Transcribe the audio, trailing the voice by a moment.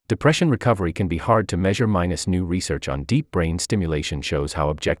Depression recovery can be hard to measure. New research on deep brain stimulation shows how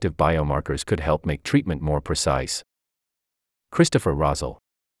objective biomarkers could help make treatment more precise. Christopher Rosell.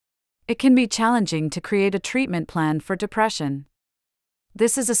 It can be challenging to create a treatment plan for depression.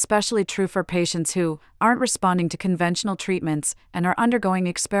 This is especially true for patients who aren't responding to conventional treatments and are undergoing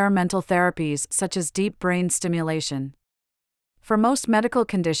experimental therapies such as deep brain stimulation. For most medical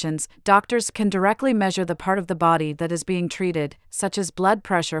conditions, doctors can directly measure the part of the body that is being treated, such as blood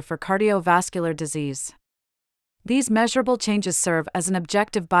pressure for cardiovascular disease. These measurable changes serve as an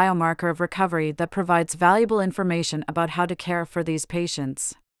objective biomarker of recovery that provides valuable information about how to care for these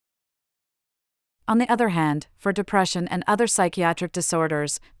patients. On the other hand, for depression and other psychiatric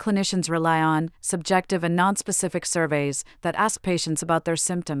disorders, clinicians rely on subjective and nonspecific surveys that ask patients about their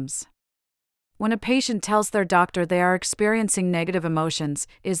symptoms. When a patient tells their doctor they are experiencing negative emotions,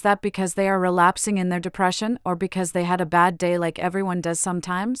 is that because they are relapsing in their depression or because they had a bad day like everyone does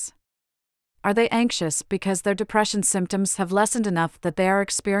sometimes? Are they anxious because their depression symptoms have lessened enough that they are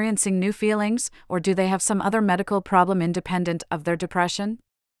experiencing new feelings, or do they have some other medical problem independent of their depression?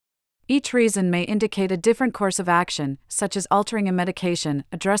 Each reason may indicate a different course of action, such as altering a medication,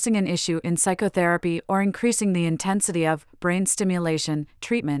 addressing an issue in psychotherapy, or increasing the intensity of brain stimulation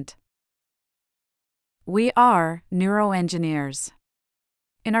treatment. We are neuroengineers.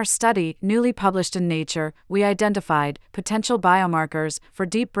 In our study, newly published in Nature, we identified potential biomarkers for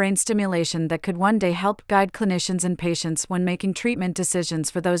deep brain stimulation that could one day help guide clinicians and patients when making treatment decisions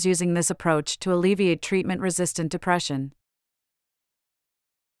for those using this approach to alleviate treatment-resistant depression.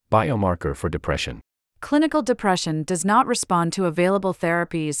 Biomarker for depression. Clinical depression does not respond to available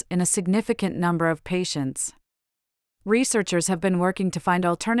therapies in a significant number of patients. Researchers have been working to find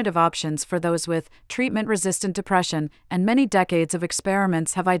alternative options for those with treatment-resistant depression, and many decades of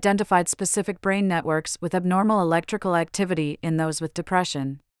experiments have identified specific brain networks with abnormal electrical activity in those with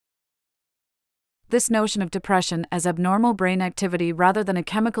depression. This notion of depression as abnormal brain activity rather than a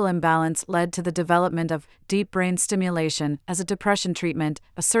chemical imbalance led to the development of deep brain stimulation as a depression treatment,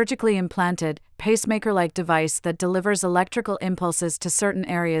 a surgically implanted, pacemaker-like device that delivers electrical impulses to certain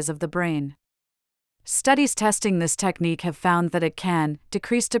areas of the brain. Studies testing this technique have found that it can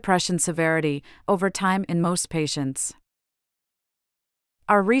decrease depression severity over time in most patients.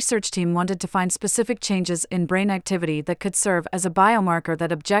 Our research team wanted to find specific changes in brain activity that could serve as a biomarker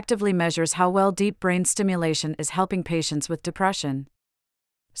that objectively measures how well deep brain stimulation is helping patients with depression.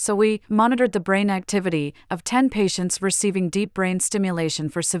 So we monitored the brain activity of 10 patients receiving deep brain stimulation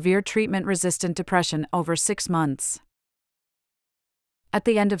for severe treatment-resistant depression over 6 months. At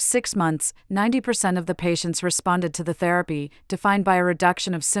the end of 6 months, 90% of the patients responded to the therapy, defined by a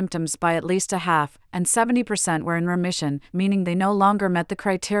reduction of symptoms by at least a half, and 70% were in remission, meaning they no longer met the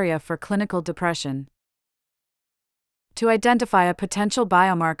criteria for clinical depression. To identify a potential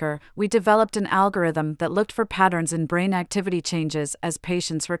biomarker, we developed an algorithm that looked for patterns in brain activity changes as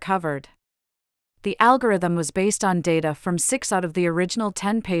patients recovered. The algorithm was based on data from 6 out of the original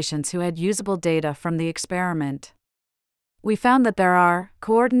 10 patients who had usable data from the experiment. We found that there are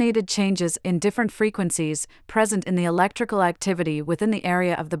coordinated changes in different frequencies present in the electrical activity within the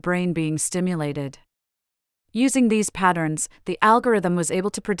area of the brain being stimulated. Using these patterns, the algorithm was able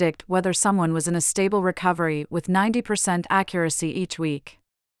to predict whether someone was in a stable recovery with 90% accuracy each week.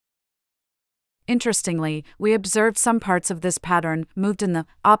 Interestingly, we observed some parts of this pattern moved in the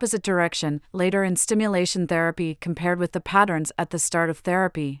opposite direction later in stimulation therapy compared with the patterns at the start of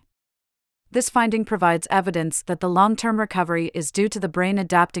therapy. This finding provides evidence that the long-term recovery is due to the brain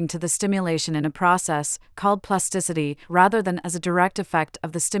adapting to the stimulation in a process called plasticity rather than as a direct effect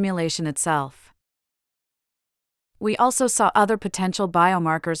of the stimulation itself. We also saw other potential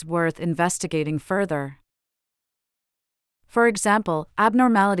biomarkers worth investigating further. For example,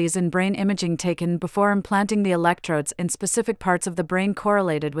 abnormalities in brain imaging taken before implanting the electrodes in specific parts of the brain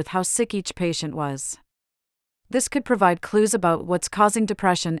correlated with how sick each patient was. This could provide clues about what's causing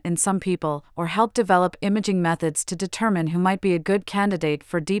depression in some people, or help develop imaging methods to determine who might be a good candidate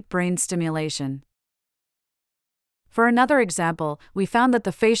for deep brain stimulation. For another example, we found that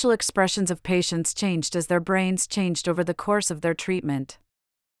the facial expressions of patients changed as their brains changed over the course of their treatment.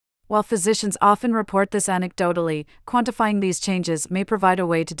 While physicians often report this anecdotally, quantifying these changes may provide a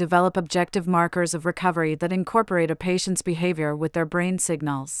way to develop objective markers of recovery that incorporate a patient's behavior with their brain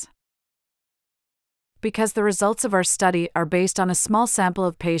signals. Because the results of our study are based on a small sample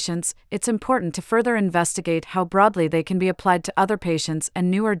of patients, it's important to further investigate how broadly they can be applied to other patients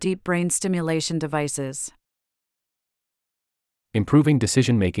and newer deep brain stimulation devices. Improving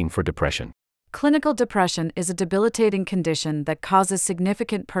decision-making for depression. Clinical depression is a debilitating condition that causes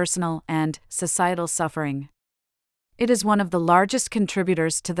significant personal and societal suffering. It is one of the largest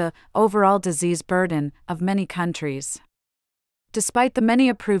contributors to the overall disease burden of many countries. Despite the many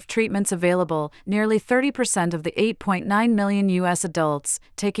approved treatments available, nearly 30% of the 8.9 million U.S. adults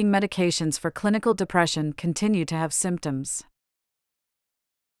taking medications for clinical depression continue to have symptoms.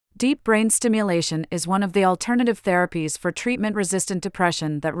 Deep brain stimulation is one of the alternative therapies for treatment-resistant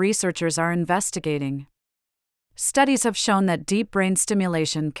depression that researchers are investigating. Studies have shown that deep brain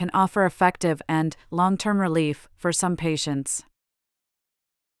stimulation can offer effective and long-term relief for some patients.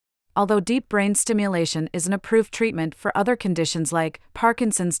 Although deep brain stimulation is an approved treatment for other conditions like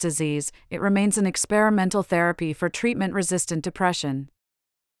Parkinson's disease, it remains an experimental therapy for treatment-resistant depression.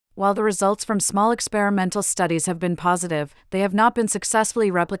 While the results from small experimental studies have been positive, they have not been successfully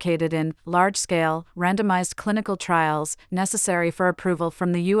replicated in large-scale, randomized clinical trials necessary for approval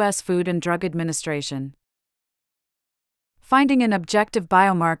from the U.S. Food and Drug Administration. Finding an objective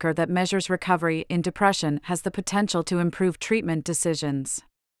biomarker that measures recovery in depression has the potential to improve treatment decisions.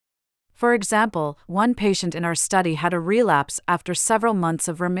 For example, one patient in our study had a relapse after several months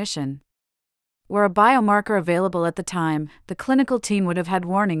of remission. Were a biomarker available at the time, the clinical team would have had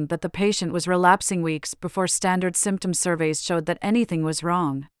warning that the patient was relapsing weeks before standard symptom surveys showed that anything was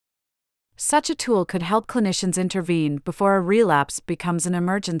wrong. Such a tool could help clinicians intervene before a relapse becomes an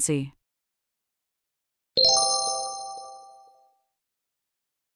emergency.